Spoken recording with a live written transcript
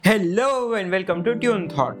Hello and welcome to Tune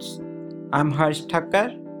Thoughts. I'm Harsh Thakkar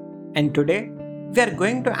and today we are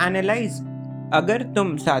going to analyze Agar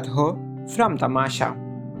Tum Saath Ho from Tamasha.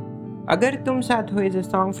 Agar Tum Saath Ho is a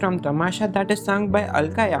song from Tamasha that is sung by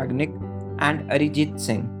Alka Yagnik and Arijit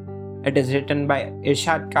Singh. It is written by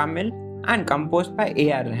Irshad Kamil and composed by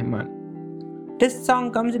A.R. Rahman. This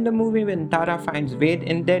song comes in the movie when Tara finds Ved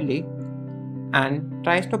in Delhi and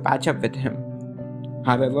tries to patch up with him.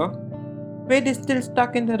 However, Ved is still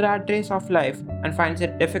stuck in the rat race of life and finds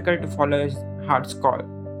it difficult to follow his heart's call.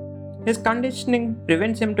 His conditioning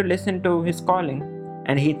prevents him to listen to his calling,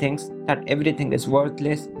 and he thinks that everything is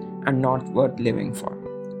worthless and not worth living for.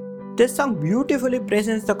 This song beautifully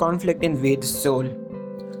presents the conflict in Ved's soul.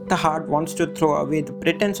 The heart wants to throw away the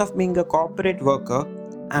pretense of being a corporate worker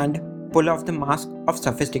and pull off the mask of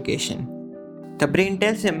sophistication. The brain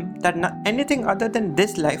tells him that anything other than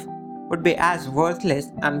this life would be as worthless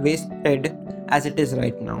and wasted as it is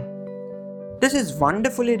right now. This is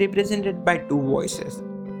wonderfully represented by two voices.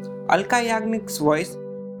 Alka Yagnik's voice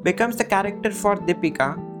becomes the character for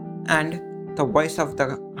Deepika and the voice of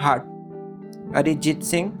the heart. Arijit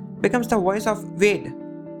Singh becomes the voice of Ved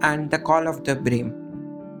and the call of the brain.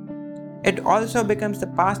 It also becomes the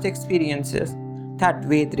past experiences that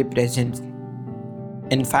Ved represents.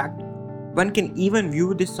 In fact, one can even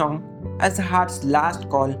view this song as the heart's last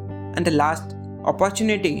call and the last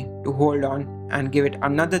opportunity to hold on and give it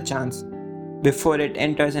another chance before it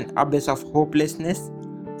enters an abyss of hopelessness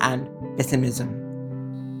and pessimism.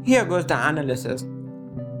 Here goes the analysis.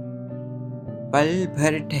 पल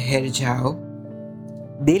भर ठहर जाओ,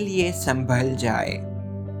 दिल ये संभल जाए,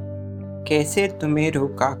 कैसे तुम्हें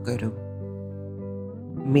रोका करूं,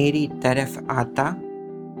 मेरी तरफ आता,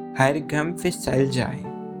 हर गम फिसल जाए,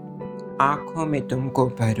 आंखों में तुमको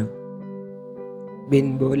भरूं,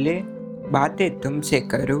 बिन बोले बातें तुमसे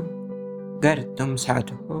करूं, गर तुम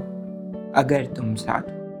साथ हो, अगर तुम साथ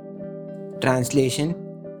हो. Translation: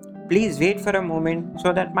 Please wait for a moment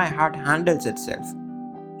so that my heart handles itself.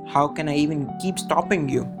 How can I even keep stopping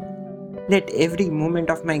you? Let every moment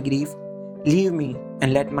of my grief leave me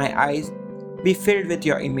and let my eyes be filled with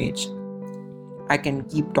your image. I can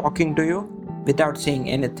keep talking to you without saying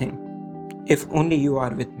anything, if only you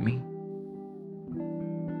are with me.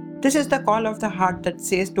 This is the call of the heart that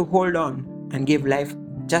says to hold on and give life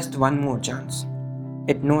just one more chance.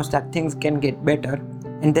 It knows that things can get better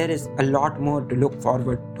and there is a lot more to look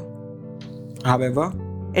forward to. However,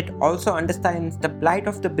 it also understands the plight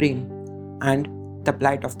of the brain and the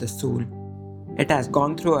plight of the soul. It has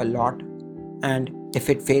gone through a lot, and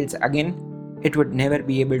if it fails again, it would never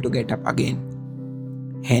be able to get up again.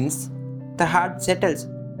 Hence, the heart settles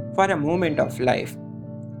for a moment of life.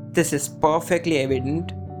 This is perfectly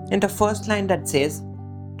evident in the first line that says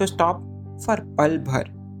to stop for pal bhar,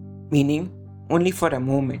 meaning only for a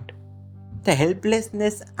moment. The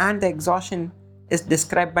helplessness and the exhaustion is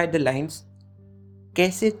described by the lines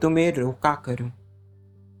कैसे तुम्हें रोका करूं.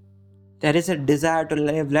 There is a desire to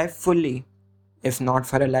live life fully, if not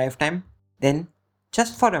for a lifetime, then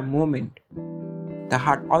just for a moment. The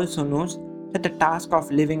heart also knows that the task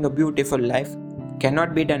of living a beautiful life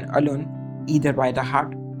cannot be done alone, either by the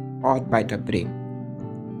heart or by the brain.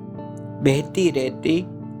 बहती रहती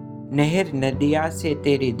नहर नदिया से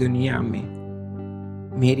तेरी दुनिया में,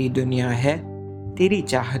 मेरी दुनिया है तेरी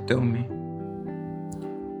चाहतों में,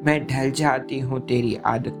 मैं ढल जाती हूँ तेरी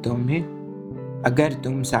आदतों में, अगर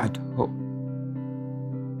तुम साथ हो.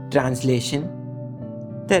 Translation: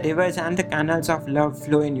 The rivers and the canals of love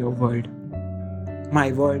flow in your world.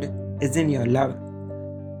 My world is in your love.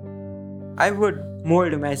 I would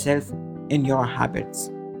mold myself in your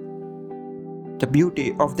habits. The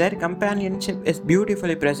beauty of their companionship is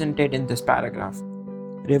beautifully presented in this paragraph.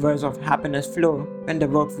 Rivers of happiness flow when they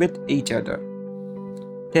work with each other.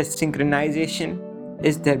 Their synchronization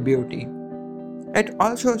is their beauty. It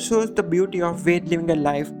also shows the beauty of Ved living a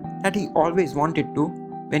life that he always wanted to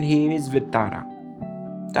when he is with Tara.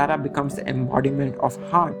 Tara becomes the embodiment of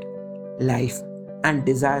heart, life, and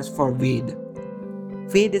desires for Ved.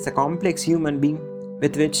 Ved is a complex human being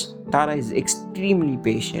with which Tara is extremely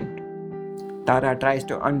patient. Tara tries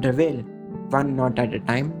to unravel one knot at a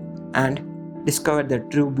time and discover the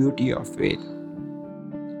true beauty of Ved.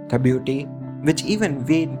 The beauty which even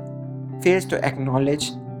Ved fails to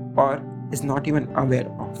acknowledge or is not even aware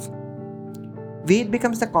of. Ved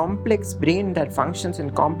becomes the complex brain that functions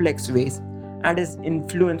in complex ways and is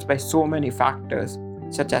influenced by so many factors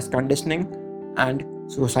such as conditioning and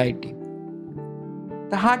society.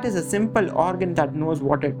 The heart is a simple organ that knows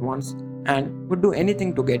what it wants and would do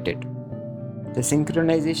anything to get it. The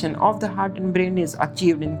synchronization of the heart and brain is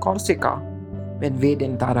achieved in Corsica when Ved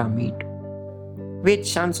and Tara meet. Wade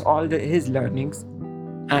shuns his learnings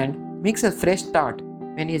and makes a fresh start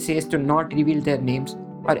when he says to not reveal their names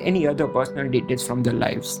or any other personal details from their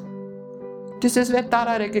lives. This is where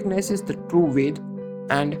Tara recognizes the true Ved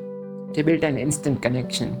and they build an instant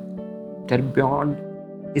connection. Their bond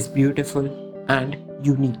is beautiful and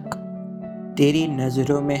unique. तेरी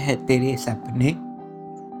नजरों में है तेरे सपने,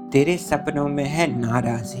 तेरे सपनों में है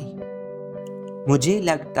नाराजी। मुझे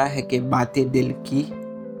लगता है कि बातें दिल की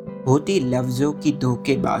होती लफ्जों की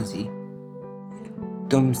धोखेबाजी।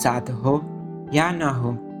 तुम साथ हो या ना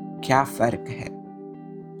हो क्या फर्क है,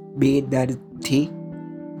 बेदर्द थी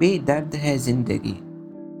बेदर्द है जिंदगी,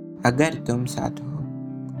 अगर तुम साथ हो,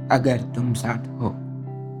 अगर तुम साथ हो।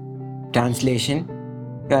 Translation: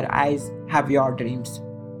 Your eyes have your dreams.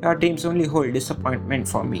 Your dreams only hold disappointment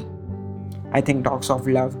for me. I think talks of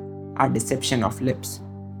love are deception of lips.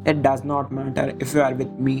 It does not matter if you are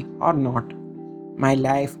with me or not. My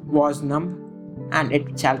life was numb and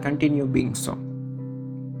it shall continue being so.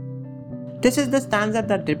 This is the stanza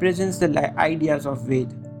that represents the ideas of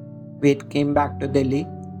Ved. Ved came back to Delhi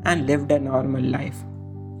and lived a normal life.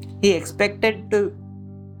 He expected to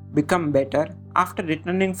become better after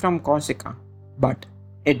returning from Corsica, but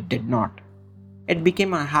it did not. It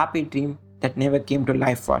became a happy dream that never came to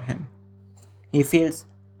life for him. He feels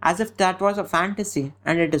as if that was a fantasy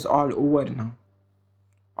and it is all over now.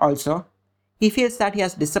 Also, he feels that he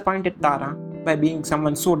has disappointed Tara by being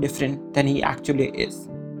someone so different than he actually is.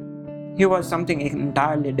 He was something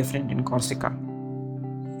entirely different in Corsica.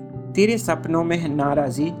 Tere sapno mein hai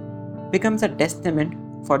narazi becomes a testament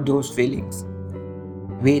for those feelings.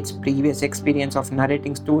 Ved's previous experience of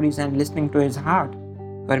narrating stories and listening to his heart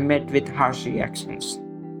were met with harsh reactions.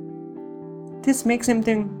 This makes him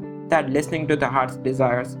think that listening to the heart's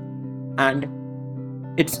desires and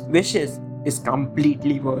its wishes is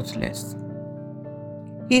completely worthless.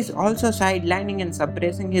 He is also sidelining and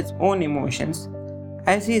suppressing his own emotions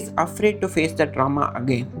as he is afraid to face the trauma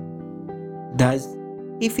again. Thus,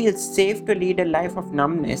 he feels safe to lead a life of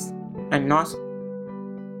numbness and not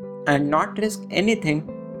risk anything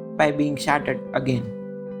by being shattered again.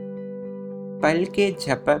 पल के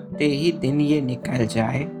झपकते ही दिन ये निकल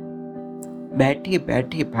जाए, बैठी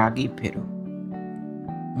बैठी भागी फिरो,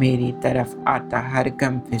 मेरी तरफ आता हर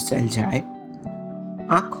गम फिसल जाए,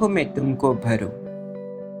 आंखों में तुमको भरो,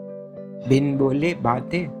 बिन बोले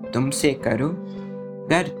बातें तुमसे करो,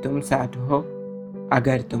 अगर तुम साथ हो,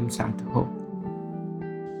 अगर तुम साथ हो।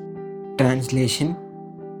 Translation: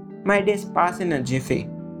 My days pass in a jiffy.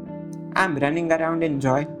 I'm running around in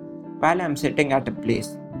joy while I'm sitting at a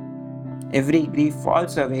place. Every grief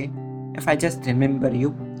falls away if I just remember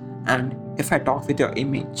you and if I talk with your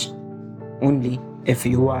image. Only if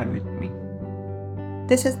you are with me.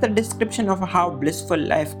 This is the description of how blissful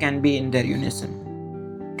life can be in their unison.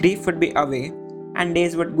 Grief would be away and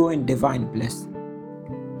days would go in divine bliss.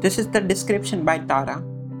 This is the description by Tara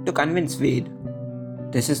to convince Ved.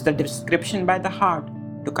 This is the description by the heart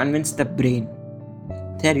to convince the brain.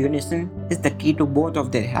 Their unison is the key to both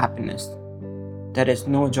of their happiness. There is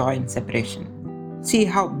no joy in separation. See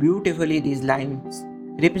how beautifully these lines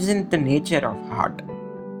represent the nature of heart.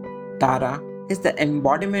 Tara is the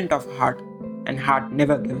embodiment of heart, and heart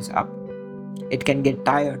never gives up. It can get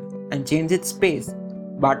tired and change its pace,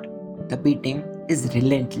 but the beating is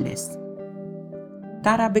relentless.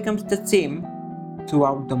 Tara becomes the same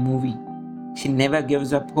throughout the movie. She never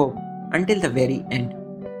gives up hope until the very end.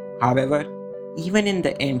 However, even in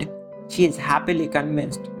the end, she is happily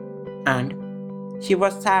convinced, and she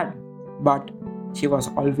was sad, but she was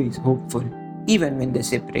always hopeful, even when they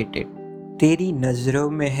separated. तेरी नजरों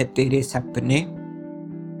में है तेरे सपने,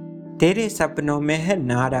 तेरे सपनों में है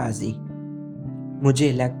नाराजी।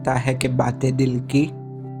 मुझे लगता है कि बातें दिल की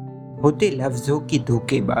होती लफ्जों की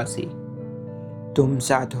धोखेबाजी। तुम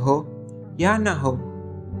साथ हो या ना हो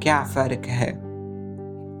क्या फर्क है,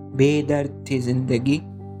 बेदर्द थी जिंदगी,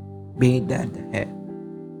 बेदर्द है।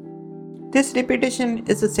 This repetition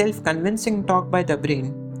is a self-convincing talk by the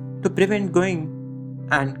brain to prevent going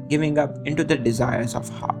and giving up into the desires of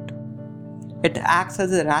heart. It acts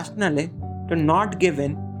as a rationale to not give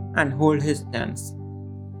in and hold his stance.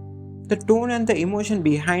 The tone and the emotion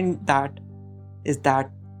behind that is that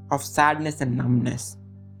of sadness and numbness.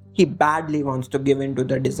 He badly wants to give in to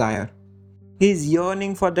the desire. He is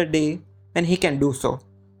yearning for the day when he can do so,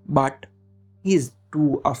 but he is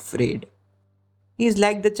too afraid. He is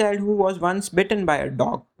like the child who was once bitten by a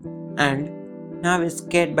dog and now is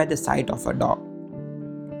scared by the sight of a dog.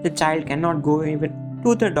 The child cannot go even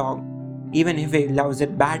to the dog, even if he loves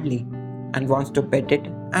it badly and wants to pet it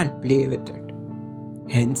and play with it.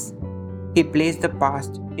 Hence, he plays the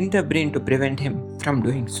past in the brain to prevent him from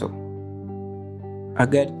doing so.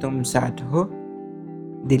 अगर तुम साथ हो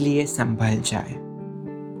दिल ये संभल जाए,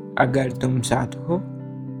 अगर तुम साथ हो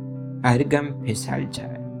हर गम फिसल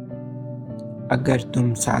जाए, अगर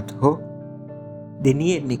तुम साथ हो दिन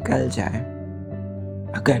ये निकल जाए,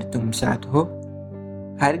 अगर तुम साथ हो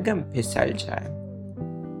हर गम फिसल जाए.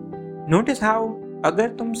 Notice how Agar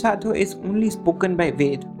Tum Saath Ho is only spoken by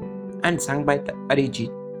Ved and sung by Arijit,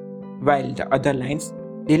 while the other lines,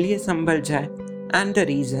 Dil Ye Sambhal Jaye, and the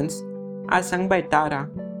reasons are sung by Tara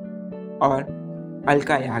or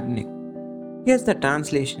Alka Yagnik. Here's the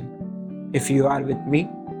translation. If you are with me,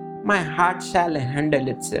 my heart shall handle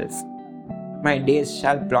itself. My days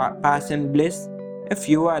shall pass in bliss if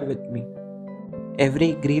you are with me.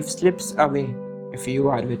 Every grief slips away if you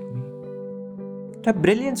are with me. The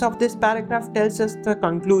brilliance of this paragraph tells us the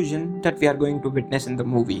conclusion that we are going to witness in the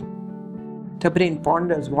movie. The brain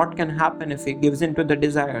ponders what can happen if it gives in to the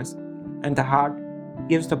desires, and the heart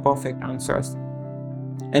gives the perfect answers.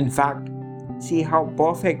 In fact, see how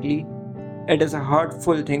perfectly it is a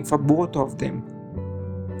hurtful thing for both of them.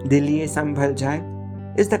 Dil ye sambhal jaye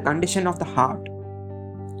is the condition of the heart.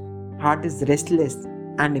 Heart is restless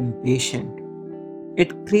and impatient.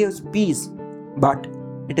 It craves peace, but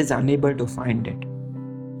it is unable to find it.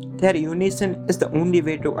 Their unison is the only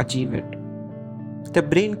way to achieve it. The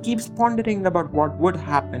brain keeps pondering about what would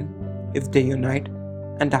happen if they unite,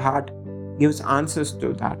 and the heart gives answers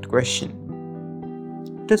to that question.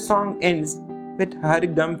 The song ends with Har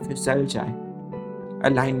Gam Fisal Jaye, a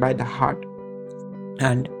line by the heart,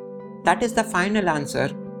 and that is the final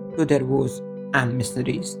answer to their woes and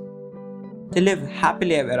miseries. They live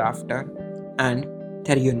happily ever after, and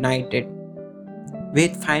they're united.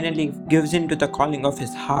 Ved finally gives in to the calling of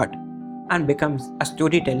his heart and becomes a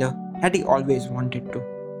storyteller that he always wanted to.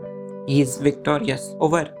 He is victorious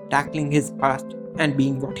over tackling his past and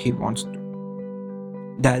being what he wants to.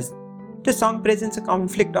 Thus, the song presents a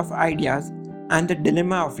conflict of ideas and the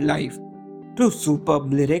dilemma of life through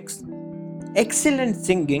superb lyrics, excellent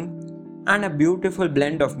singing, and a beautiful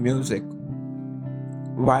blend of music.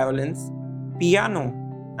 Violins, piano,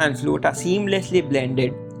 and flute are seamlessly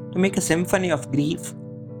blended to make a symphony of grief,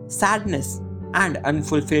 sadness, and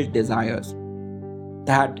unfulfilled desires.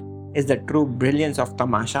 That is the true brilliance of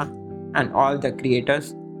Tamasha and all the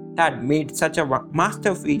creators that made such a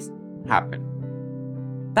masterpiece happen.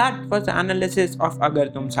 That was the analysis of Agar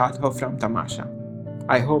Tum Saath Ho from Tamasha.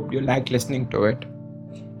 I hope you liked listening to it.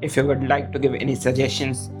 If you would like to give any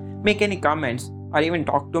suggestions, make any comments, or even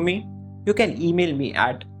talk to me, you can email me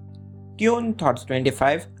at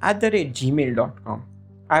tunethoughts25@gmail.com.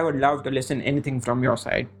 I would love to listen anything from your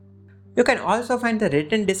side. You can also find the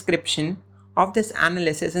written description of this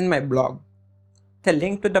analysis in my blog. The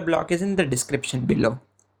link to the blog is in the description below.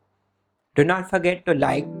 Do not forget to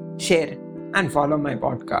like, share, and follow my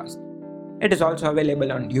podcast. It is also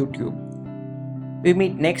available on YouTube. We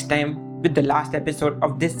meet next time with the last episode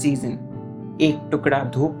of this season, Ek Tukda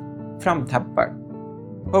Dhoop from Thappad.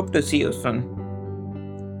 Hope to see you soon.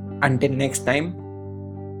 Until next time,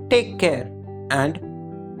 take care and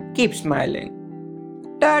keep smiling.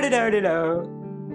 Da da da da da.